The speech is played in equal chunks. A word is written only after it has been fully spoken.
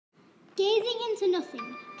Gazing into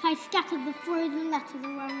nothing, Kai scattered the frozen letters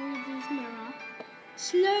around Ruby's mirror.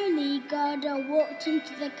 Slowly, Gerda walked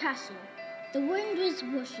into the castle. The wind was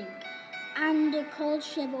whooshing, and a cold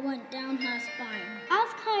shiver went down her spine. As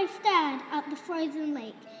Kai stared at the frozen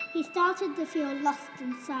lake, he started to feel lost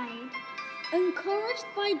inside. Encouraged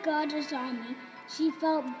by Gerda's army, she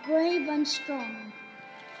felt brave and strong.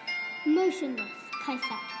 Motionless, Kai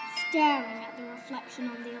sat, staring at the reflection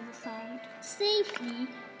on the other side. Safely,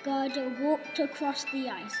 Gerda walked across the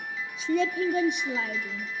ice, slipping and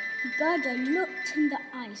sliding. Gerda looked in the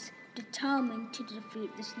ice, determined to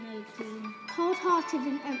defeat the Snow Queen. Cold-hearted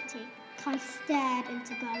and empty, Kai stared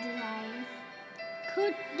into Gerda's eyes.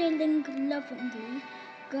 Cuddling lovingly,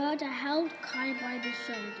 Gerda held Kai by the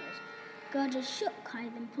shoulders. Gerda shook Kai,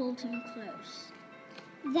 then pulled him close.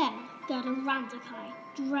 Then Gerda ran to Kai,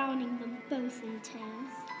 drowning them both in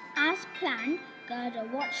tears. As planned, Gerda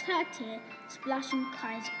watched her tear splash in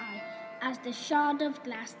Kai's eye as the shard of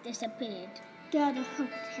glass disappeared. Gerda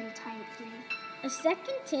hugged him tightly. A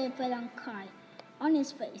second tear fell on Kai, on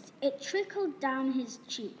his face. It trickled down his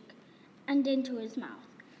cheek and into his mouth.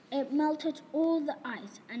 It melted all the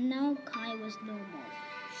ice, and now Kai was normal.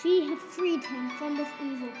 She had freed him from this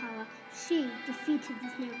evil power. She defeated the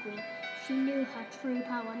Snow Queen. She knew her true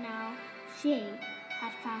power now. She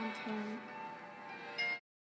had found him.